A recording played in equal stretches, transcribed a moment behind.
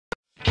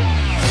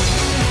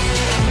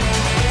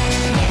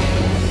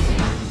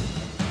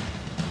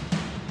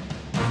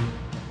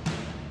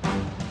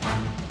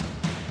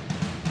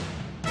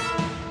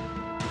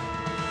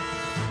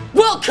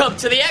Welcome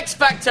to the X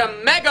Factor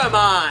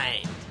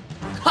Megamind!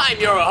 I'm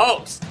your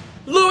host,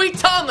 Louis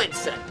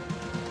Tomlinson,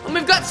 and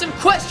we've got some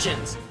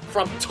questions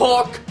from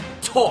Talk.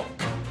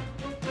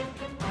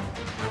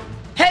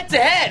 Head to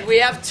head, we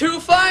have two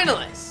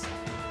finalists.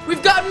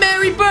 We've got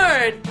Mary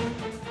Byrne,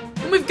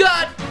 and we've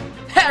got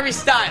Harry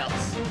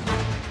Styles.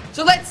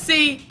 So let's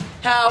see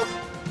how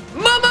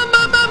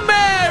Mama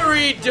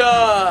Mary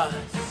does.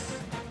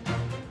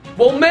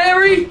 Well,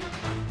 Mary,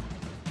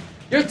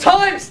 your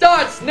time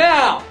starts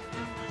now.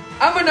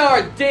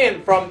 Aminar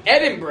Din from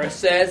Edinburgh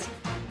says,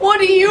 what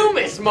do you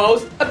miss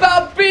most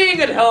about being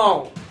at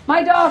home?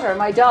 My daughter,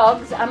 my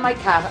dogs, and my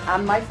cat,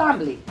 and my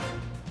family.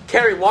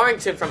 Kerry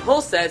Warrington from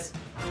Hull says,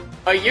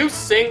 are you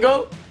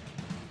single?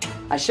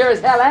 I sure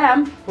as hell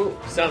am. Ooh,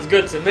 sounds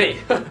good to me.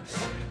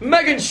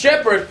 Megan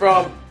Shepherd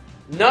from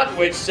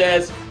Nutwich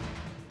says,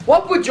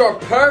 what would your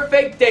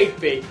perfect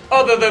date be,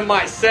 other than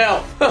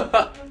myself?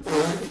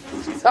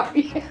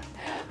 Sorry.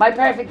 My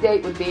perfect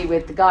date would be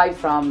with the guy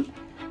from...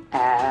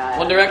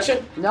 One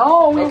Direction?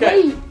 No,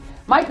 okay. Me.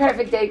 My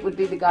perfect date would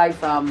be the guy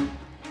from...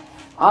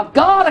 Oh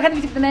God, I can't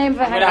even think of the name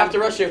of it. I'm gonna have to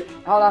rush you.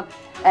 Hold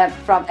on.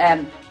 From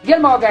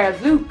Gilmore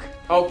Girls, Luke.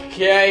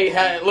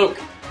 Okay, Luke.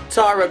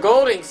 Tara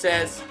Golding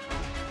says,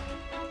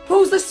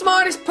 who's the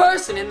smartest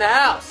person in the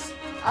house?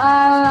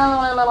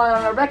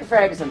 Rebecca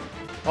Ferguson.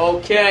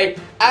 Okay,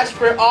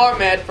 Ashford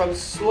Ahmed from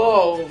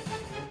Slove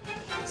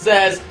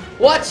says,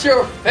 what's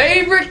your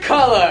favorite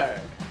color?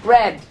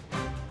 Red.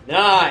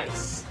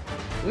 Nice.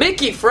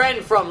 Mickey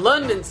Friend from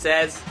London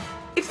says,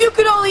 if you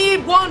could only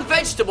eat one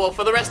vegetable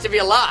for the rest of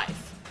your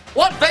life,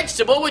 what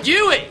vegetable would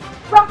you eat?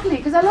 Broccoli,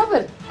 because I love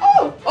it.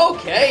 Oh,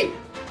 okay.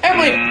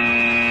 Emily,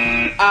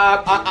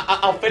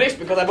 I'll finish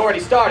because I've already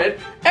started.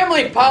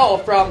 Emily Powell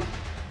from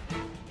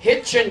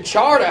Hitchin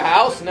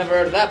Charterhouse, never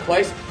heard of that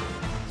place,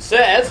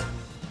 says,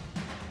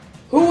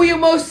 who were you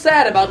most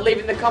sad about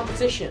leaving the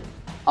competition?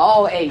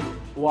 Oh, Aiden.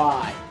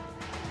 Why?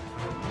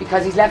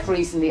 Because he's left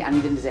recently and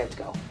he didn't deserve to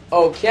go.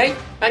 Okay,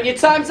 and your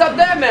time's up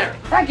there, Mary.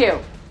 Thank you.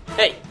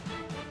 Hey,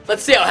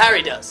 let's see how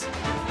Harry does.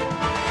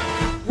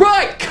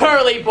 Right,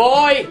 curly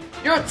boy,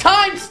 your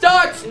time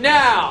starts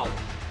now.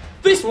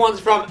 This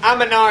one's from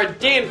Aminar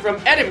Din from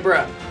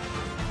Edinburgh.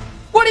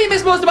 What do you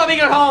miss most about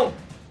being at home?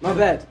 My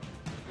bed.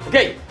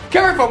 Okay,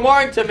 Karen from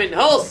Warrington in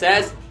Hull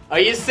says, are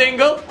you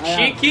single?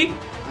 Cheeky?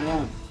 I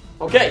am.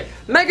 Okay,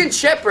 Megan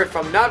Shepherd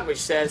from Notwich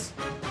says,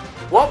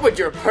 what would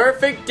your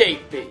perfect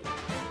date be?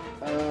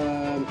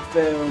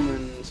 Film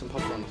and some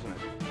popcorn or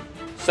something.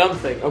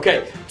 Something.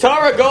 Okay,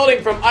 Tara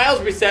Golding from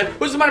Islesbury said,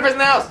 who's the man person in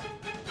the house?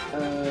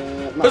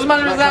 Who's the man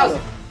person in the house?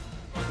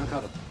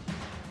 Mikado.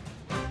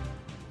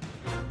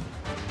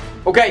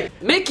 Okay,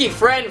 Mickey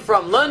Friend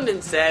from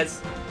London says,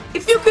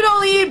 if you could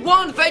only eat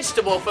one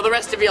vegetable for the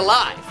rest of your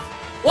life,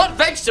 what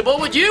vegetable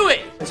would you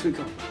eat? Sweet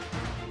corn.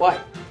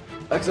 Why?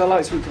 Because I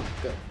like sweet corn.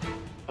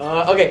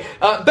 Go. Okay,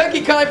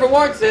 Becky Kine from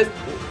Warren says,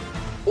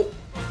 oh,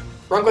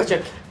 wrong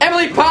question.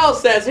 Emily Powell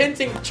says,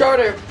 Hinting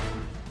Charter.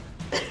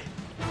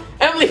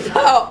 Emily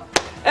Powell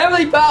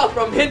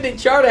from Hinton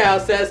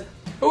Charterhouse says,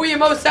 who are you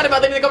most sad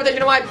about leaving the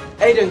competition and why?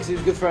 Aiden, because he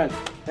was a good friend.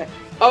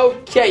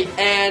 Okay,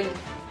 and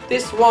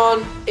this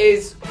one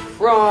is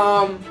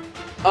from,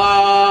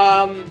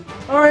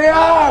 Hurry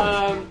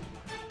up!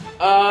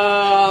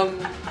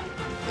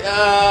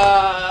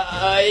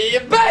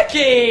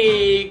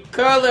 Becky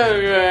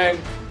Colorhan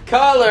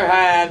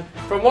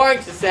from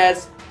Warrington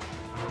says,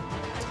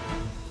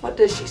 what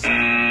does she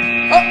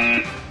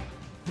say?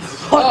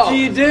 What are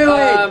you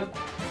doing?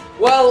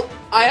 Well,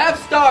 I have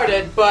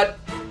started, but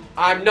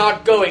I'm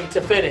not going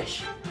to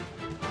finish.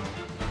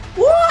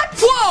 What?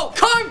 Whoa,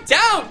 calm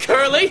down,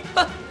 Curly.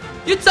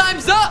 Your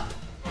time's up.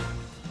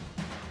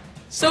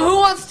 So who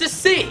wants to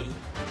see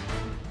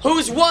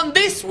who's won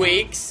this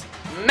week's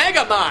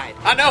Megamind?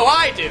 I know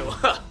I do.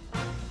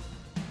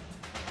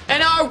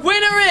 And our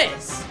winner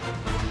is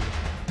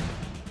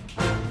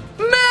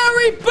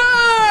Mary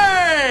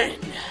Byrne.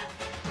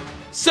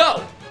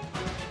 So,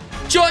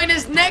 join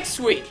us next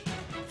week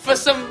for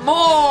some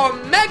more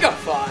mega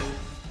fun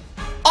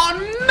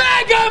on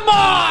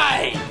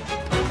Megamind!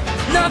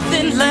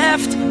 Nothing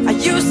left, I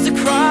used to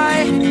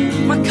cry.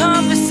 My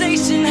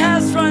conversation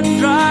has run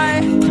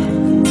dry.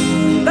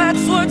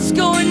 That's what's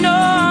going on.